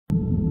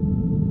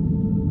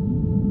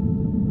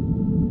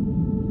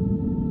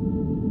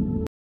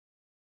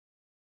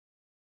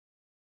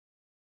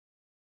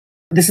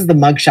This is the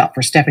mugshot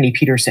for Stephanie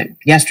Peterson.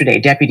 Yesterday,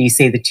 deputies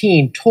say the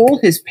teen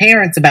told his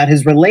parents about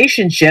his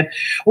relationship,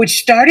 which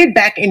started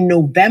back in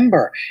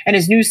November. And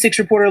as News 6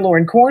 reporter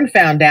Lauren Korn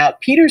found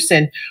out,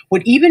 Peterson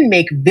would even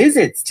make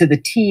visits to the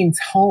teen's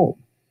home.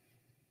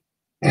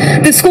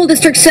 The school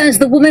district says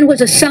the woman was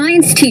a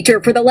science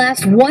teacher for the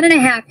last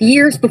 1.5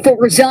 years before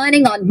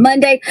resigning on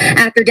Monday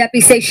after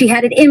deputies say she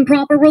had an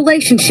improper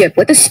relationship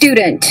with a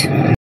student.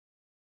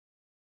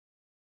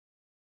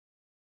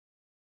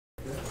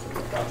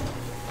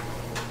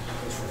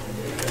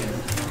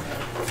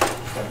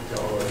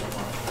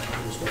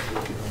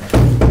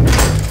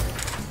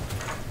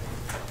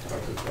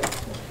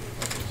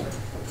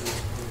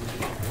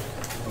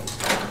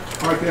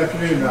 All right, good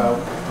afternoon.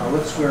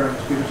 Let's swear,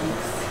 Ms. Peterson.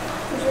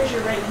 Please raise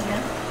your right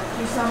hand.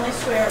 Do you solemnly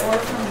swear or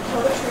affirm to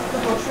tell the truth, the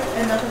whole truth,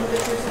 and nothing but the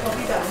truth, so help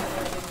you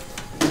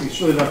God?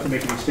 It's really enough to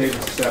make any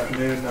statements this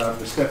afternoon.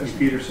 Ms. Stephanie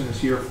Peterson is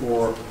here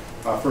for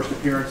first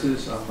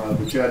appearances. I'm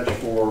the judge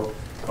for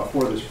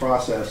this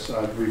process.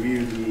 I've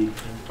reviewed the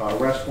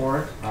arrest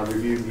warrant. I've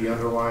reviewed the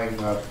underlying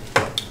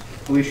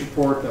police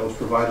report that was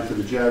provided to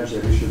the judge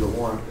that issued the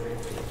warrant.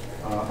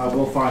 I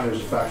will find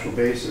there's a factual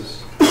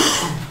basis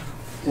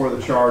for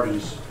the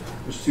charges.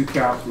 There's 2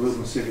 counts of lewd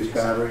and lascivious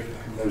battery,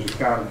 and there's a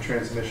count of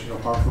transmission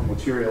of harmful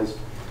materials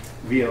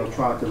via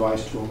electronic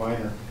device to a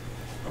minor.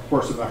 Of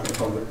course, I'm not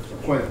going to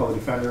appoint a public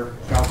defender.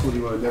 Counsel, do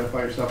you want to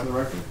identify yourself for the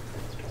record?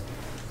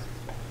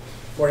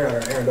 Morning,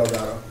 Honor. Aaron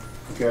Delgado.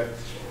 Okay.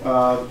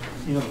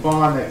 The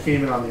bond that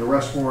came in on the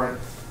arrest warrant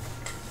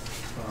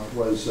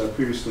was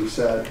previously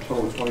set, a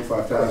total of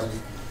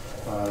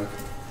 $25,000.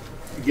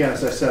 Again,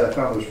 as I said, I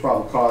found there was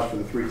probable cause for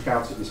the 3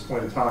 counts at this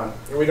point in time.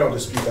 And we don't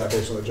dispute that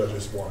based on the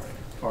judge's warrant.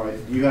 All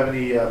right. Do you have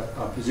any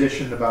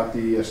position about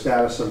the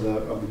status of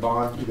the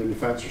bond, either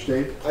defense or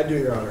state? I do,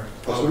 Your Honor.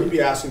 We'd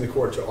be asking the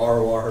court to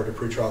ROR her to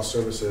pretrial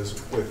services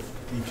with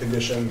the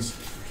conditions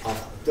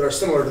that are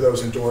similar to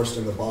those endorsed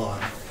in the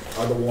bond,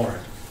 the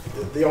warrant.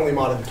 The only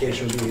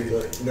modification would be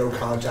the no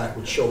contact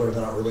with children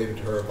that are related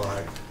to her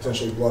by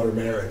essentially blood or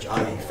marriage,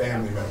 i.e.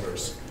 family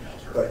members.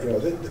 But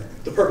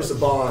the purpose of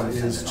bond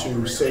is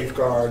to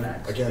safeguard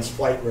against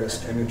flight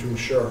risk and to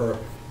ensure her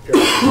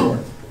appearance in court.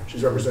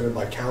 She's represented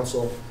by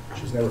counsel.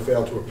 She's never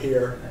failed to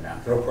appear.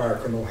 No prior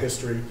criminal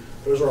history.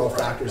 Those are all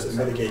factors that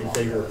mitigate in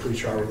favor of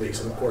pretrial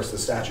release. And of course, the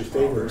statute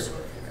favors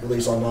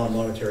release on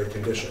non-monetary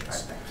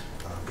conditions.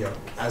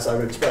 As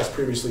I've expressed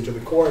previously to the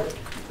court,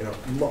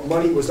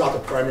 money was not the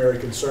primary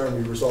concern.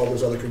 We resolved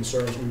those other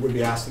concerns. We would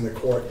be asking the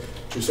court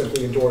to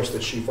simply endorse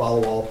that she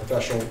follow all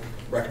professional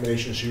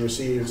recommendations she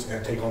receives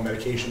and take all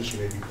medications she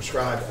may be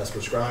prescribed as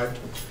prescribed.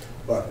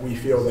 But we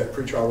feel that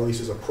pretrial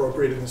release is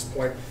appropriate at this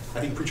point. I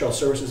think pretrial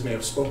services may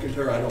have spoken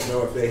to her. I don't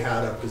know if they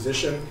had a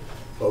position,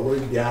 but we're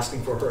going to be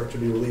asking for her to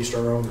be released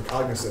on her own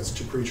recognizance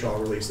to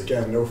pretrial release.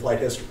 Again, no flight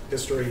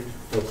history,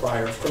 no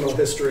prior criminal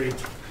history,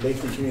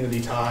 lengthy community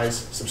ties,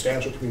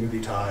 substantial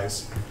community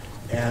ties,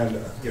 and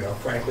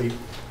frankly,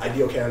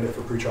 ideal candidate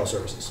for pretrial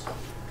services.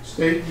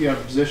 State, do you have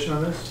a position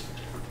on this?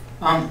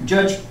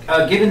 Judge,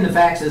 given the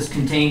facts as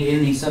contained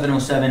in the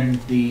 707,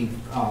 the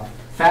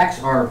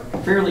facts are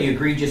fairly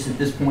egregious at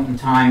this point in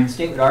time. The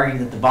state would argue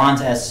that the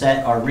bonds as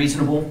set are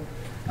reasonable.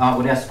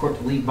 Would ask the court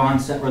to leave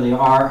bonds set where they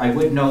are. I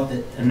would note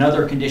that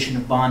another condition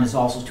of bond is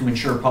also to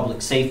ensure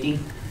public safety.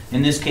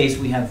 In this case,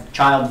 we have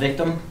child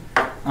victim,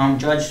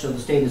 Judge, so the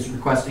state is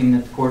requesting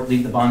that the court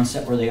leave the bonds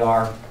set where they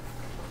are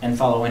and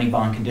follow any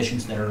bond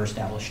conditions that are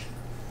established.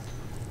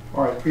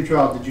 All right,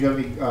 pretrial, did you have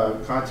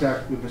any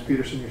contact with Ms.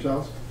 Peterson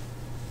yourselves?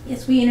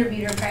 Yes, we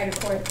interviewed her prior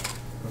to court.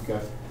 Okay.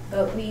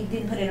 But we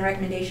didn't put in a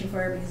recommendation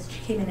for her because she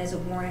came in as a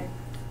warrant.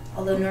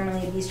 Although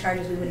normally in these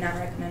charges we would not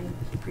recommend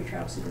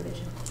pretrial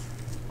supervision.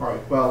 All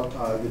right. Well,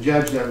 the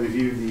judge that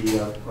reviewed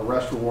the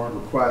arrest warrant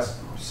request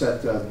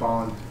set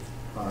bond,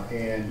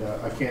 and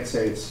I can't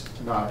say it's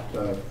not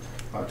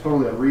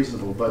totally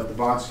unreasonable, but the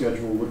bond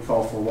schedule would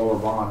call for a lower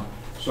bond.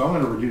 So I'm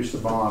going to reduce the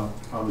bond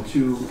on the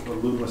 2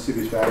 lewd and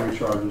lascivious battery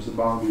charges. The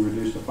bond will be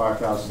reduced to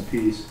 $5,000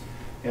 apiece.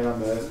 And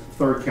on the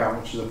 3rd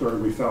count, which is a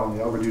third-degree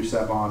felony, I'll reduce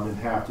that bond in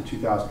half to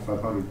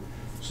 $2,500.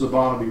 So the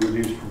bond will be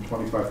reduced from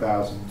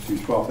 $25,000 to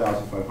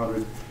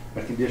 $12,500.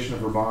 A condition of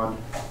her bond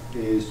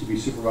is to be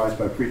supervised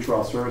by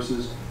pretrial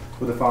services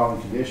with the following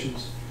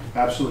conditions: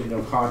 absolutely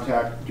no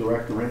contact,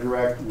 direct or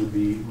indirect, with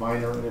the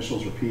minor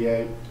initials or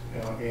PA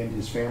and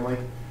his family.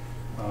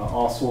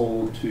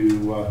 Also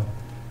to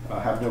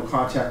have no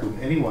contact with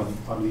anyone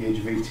under the age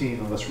of 18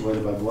 unless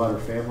related by blood or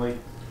family.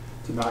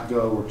 To not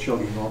go where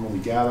children normally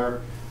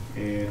gather.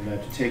 And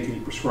to take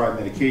any prescribed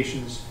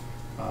medications,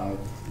 to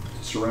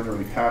surrender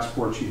any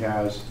passport she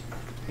has,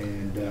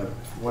 and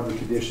one of the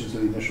conditions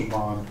of the initial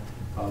bond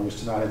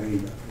was to not have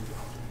any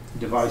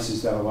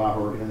devices that allow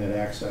her internet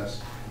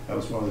access. That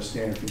was one of the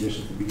standard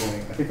conditions at the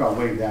beginning. I think I'll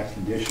waive that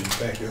condition.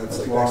 Thank you. That's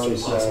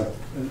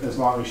as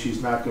long as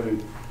she's not going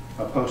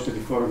to post any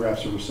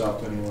photographs of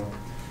herself to anyone.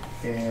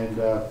 And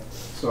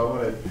so I'm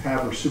going to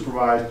have her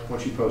supervised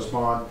when she posts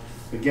bond.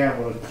 Again,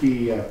 one of the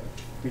key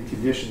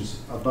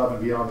conditions above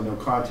and beyond the no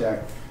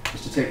contact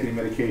is to take any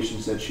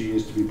medications that she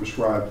is to be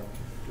prescribed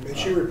May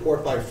she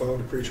report by phone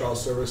to pretrial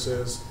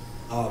services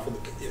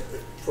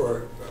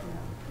for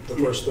the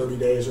first 30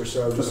 days or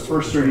so? For the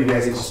first 30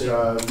 days,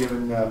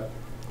 given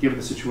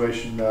the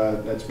situation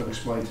that's been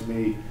explained to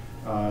me,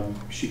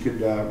 she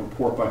could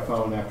report by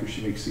phone after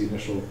she makes the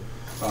initial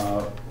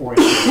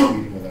orientation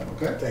meeting with them.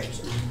 Okay? Thank you,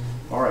 sir.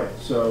 All right.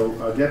 So,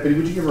 Deputy,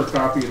 would you give her a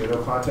copy of the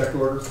no contact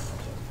order?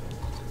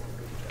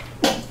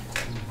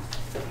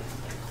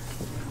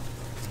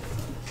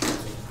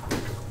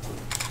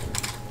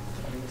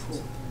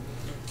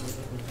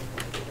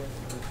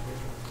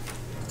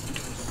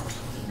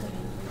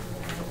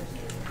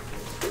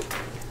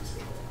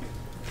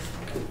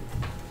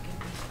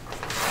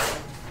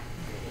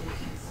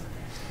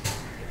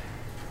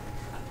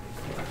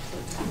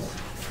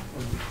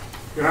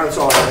 Your Honor, that's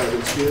all I have.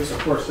 Excuse. Of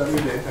course, have a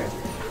good day. Thank you.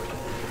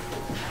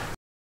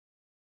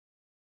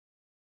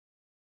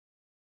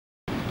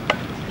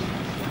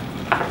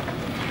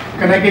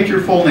 Can I get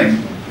your full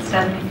name?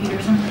 Stephanie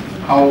Peterson,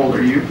 How old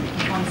are you?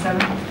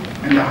 27,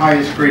 And the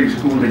highest grade of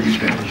school that you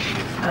finished?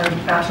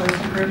 bachelor's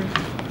degree.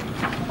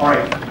 All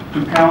right,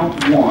 to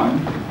count 1,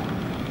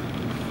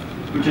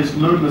 which is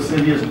lewd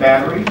lascivious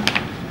battery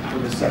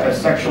with a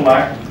sexual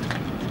act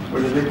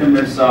where the victim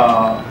is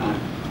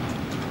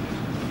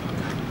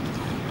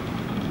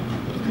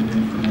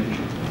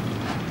information.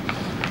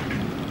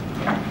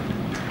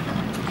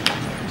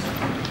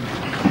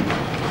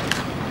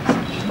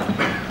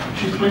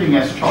 She's pleading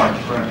as charged,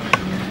 correct?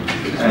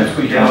 As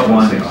we count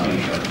 1.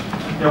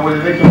 Now, with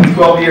a victim of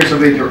 12 years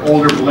of age or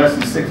older but less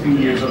than 16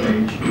 years of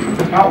age.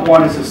 Count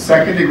 1 is a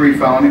second-degree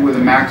felony with a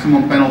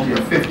maximum penalty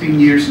of 15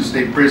 years in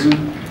state prison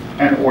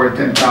and or a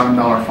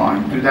 $10,000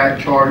 fine. To that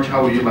charge,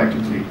 how would you like to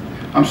plead?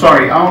 I'm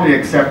sorry, I only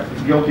accept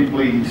guilty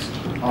pleas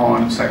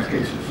on sex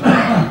cases.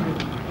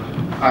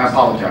 I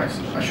apologize.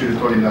 I should have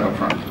told you that up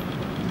front.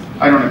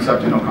 I don't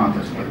accept a no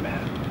contest plea.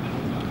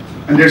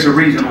 And there's a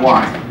reason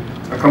why.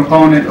 A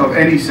component of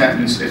any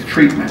sentence is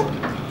treatment.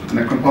 And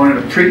the component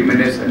of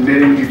treatment is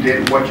admitting you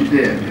did what you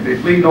did. If they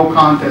plead no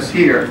contest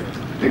here,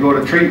 they go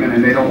to treatment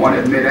and they don't want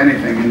to admit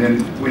anything, and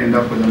then we end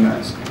up with a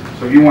mess.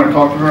 So if you want to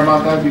talk to her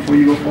about that before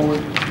you go forward?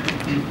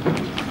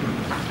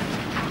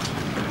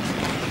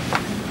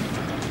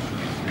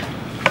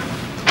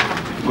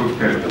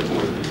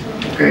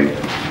 Okay.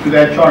 To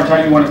that charge, how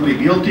do you want to plead?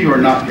 Guilty or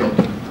not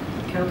guilty?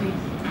 Guilty.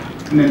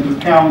 And then to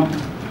count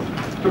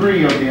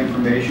 3 of the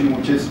information,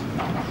 which is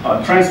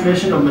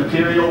transmission of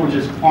material which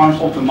is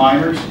harmful to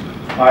minors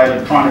by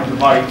electronic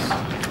device.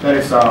 That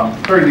is a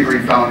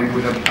third-degree felony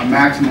with a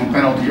maximum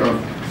penalty of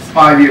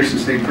 5 years in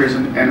state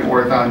prison and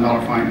or a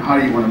 $1,000 fine. How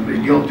do you want to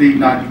plead? Guilty,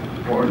 not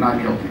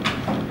guilty?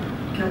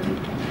 Guilty.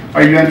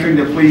 Are you entering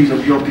the pleas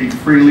of guilty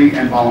freely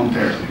and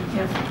voluntarily?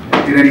 Yes.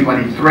 Did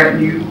anybody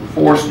threaten you,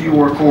 force you,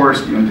 or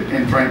coerce you into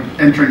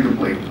entering the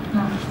plea?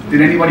 No.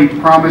 Did anybody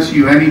promise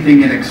you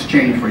anything in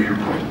exchange for your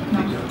plea?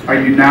 No. Are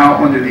you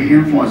now under the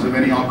influence of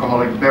any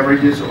alcoholic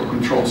beverages or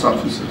controlled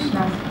substances?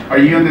 No. Are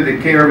you under the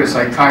care of a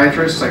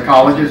psychiatrist,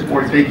 psychologist,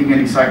 or taking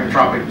any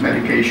psychotropic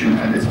medication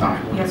at this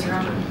time? Yes, Your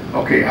Honor.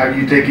 Okay, have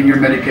you taken your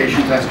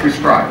medications as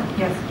prescribed?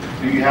 Yes.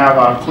 Do you have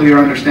a clear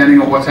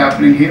understanding of what's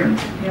happening here?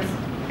 Yes.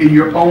 In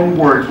your own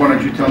words, why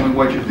don't you tell me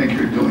what you think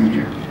you're doing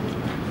here?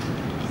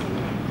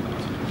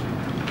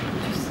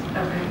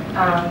 Okay.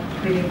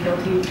 Pleading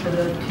guilty for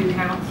the 2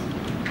 counts.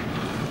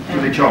 To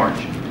the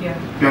charge? Yeah.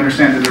 You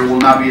understand that there will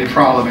not be a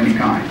trial of any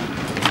kind?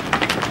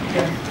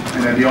 Yes.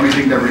 And that the only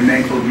thing that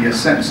remains will be a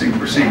sentencing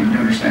proceeding. You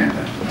understand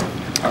that?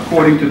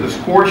 According to the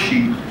score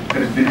sheet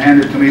that has been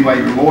handed to me by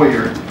your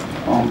lawyer,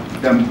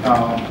 the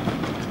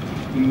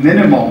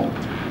minimal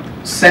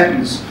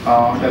sentence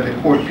that the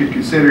court could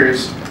consider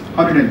is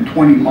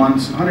 120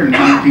 months,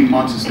 119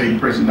 months in state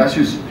prison. That's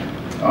just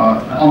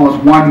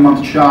almost 1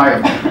 month shy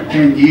of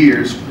 10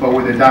 years, but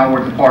with a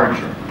downward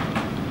departure.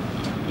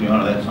 Your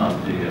Honor, that's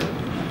not the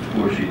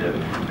score sheet that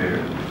was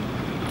prepared.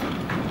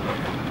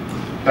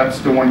 That's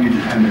the one you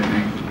just handed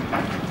me.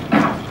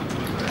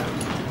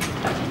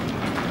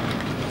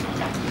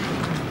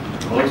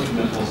 Most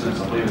admissible sentence,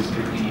 I believe, is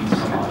 15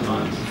 some odd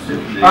months.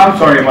 I'm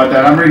sorry about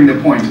that. I'm reading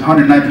the points.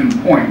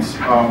 119 points.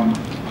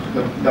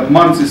 The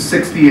months is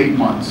 68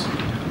 months.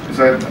 It's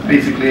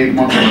basically 8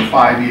 months over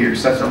 5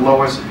 years. That's the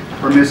lowest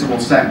permissible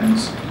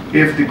sentence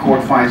if the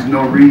court finds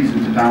no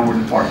reason to downward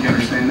depart. You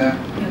understand that?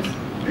 Yes.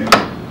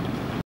 Yeah.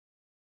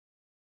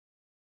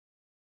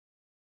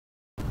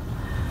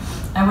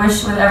 I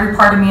wish with every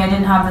part of me I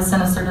didn't have this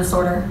sinister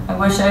disorder. I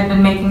wish I had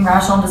been making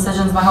rational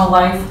decisions my whole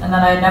life and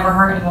that I had never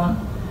hurt anyone.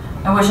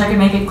 I wish I could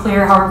make it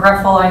clear how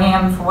regretful I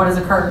am for what has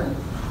occurred.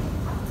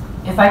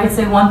 If I could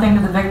say one thing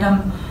to the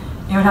victim,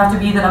 it would have to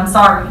be that I'm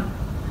sorry.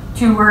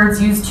 2 words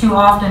used too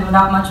often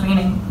without much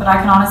meaning, but I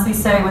can honestly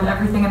say with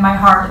everything in my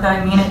heart that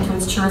I mean it to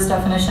its truest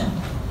definition.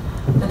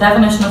 The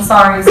definition of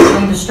sorry is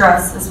feeling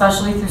distress,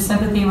 especially through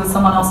sympathy with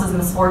someone else's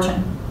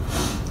misfortune.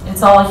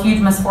 It's all a huge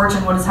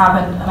misfortune what has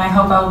happened, and I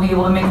hope I will be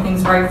able to make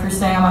things right through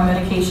staying on my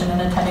medication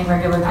and attending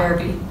regular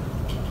therapy.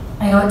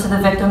 I owe it to the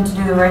victim to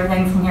do the right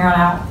thing from here on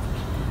out.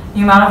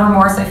 The amount of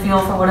remorse I feel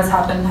for what has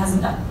happened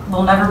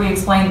will never be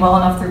explained well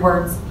enough through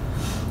words.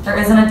 There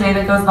isn't a day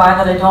that goes by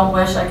that I don't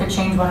wish I could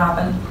change what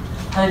happened,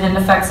 that I didn't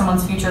affect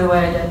someone's future the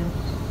way I did.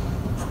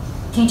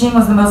 Teaching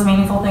was the most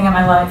meaningful thing in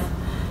my life,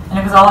 and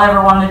it was all I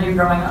ever wanted to do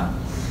growing up.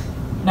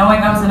 Knowing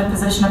I was in a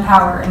position of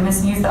power and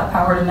misused that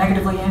power to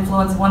negatively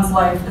influence one's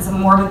life is a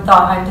morbid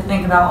thought I have to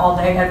think about all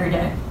day, every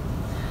day.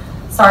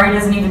 Sorry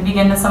doesn't even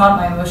begin to sum up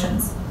my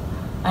emotions.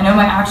 I know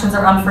my actions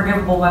are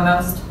unforgivable by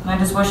most, and I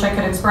just wish I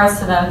could express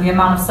to them the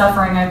amount of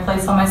suffering I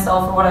place on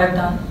myself for what I've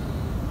done.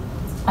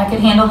 I could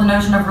handle the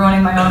notion of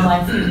ruining my own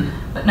life,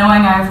 but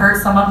knowing I have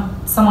hurt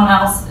someone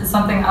else is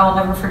something I will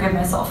never forgive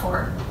myself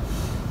for.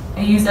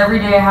 I used every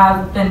day I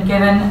have been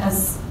given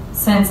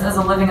since as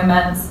a living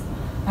amends.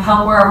 I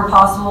help wherever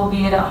possible,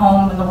 be it at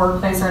home, in the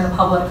workplace, or in the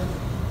public.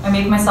 I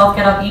make myself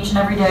get up each and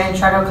every day and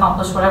try to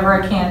accomplish whatever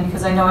I can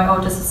because I know I owe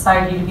it to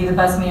society to be the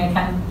best me I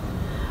can.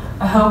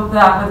 I hope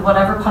that with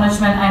whatever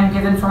punishment I am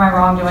given for my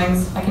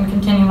wrongdoings, I can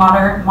continue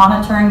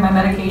monitoring my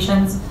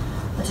medications,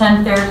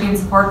 attend therapy and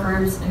support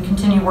groups, and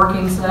continue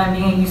working so that I'm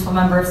being a useful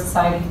member of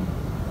society.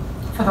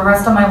 For the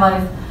rest of my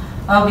life,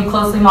 I will be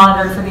closely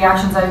monitored for the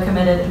actions I have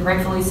committed, and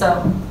rightfully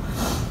so.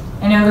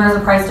 I know there is a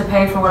price to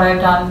pay for what I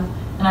have done,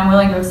 and I'm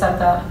willing to accept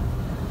that.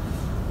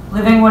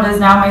 Living what is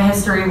now my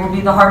history will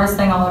be the hardest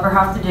thing I'll ever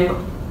have to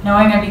do.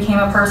 Knowing I became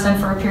a person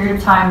for a period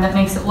of time that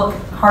makes it look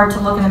hard to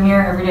look in the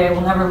mirror every day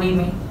will never leave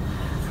me.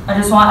 I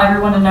just want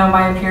everyone to know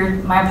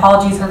my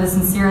apologies are the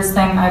sincerest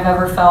thing I've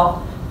ever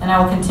felt, and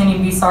I will continue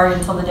to be sorry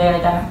until the day I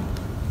die.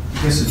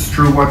 I guess it's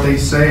true what they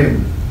say,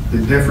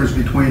 the difference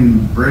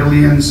between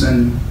brilliance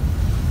and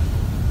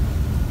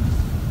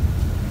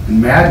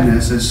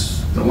madness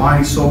is the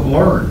line is so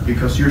blurred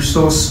because you're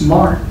so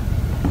smart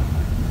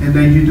and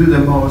then you do the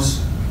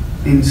most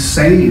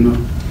insane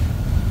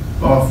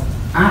of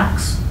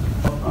acts.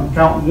 On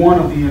count one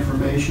of the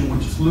information,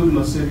 which is lewd and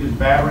lascivious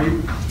battery,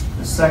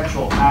 the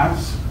sexual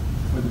acts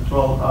with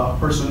a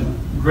person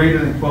greater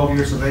than 12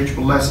 years of age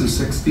but less than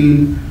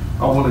 16,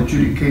 I will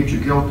adjudicate you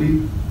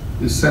guilty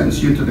and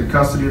sentence you to the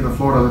custody of the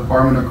Florida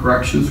Department of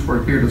Corrections for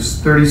a period of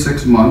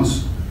 36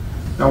 months.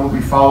 That will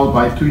be followed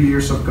by 2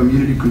 years of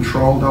community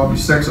control. That will be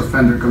sex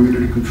offender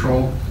community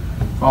control,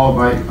 followed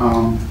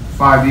by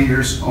 5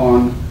 years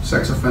on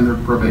sex offender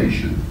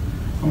probation.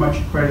 How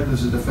much credit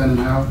does the defendant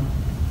have?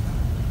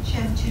 She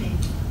has 2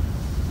 days.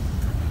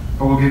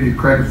 I will give you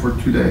credit for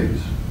 2 days.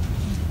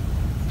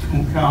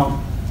 On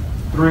count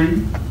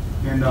 3,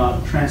 in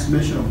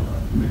transmission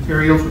of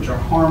materials which are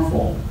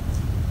harmful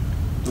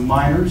to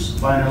minors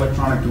by an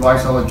electronic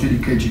device, I'll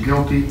adjudicate you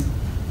guilty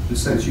and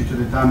sentence you to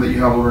the time that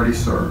you have already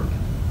served.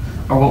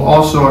 I will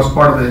also, as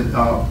part of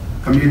the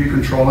community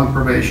control and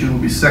probation,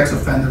 will be sex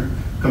offender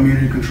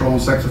community control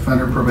and sex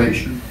offender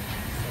probation.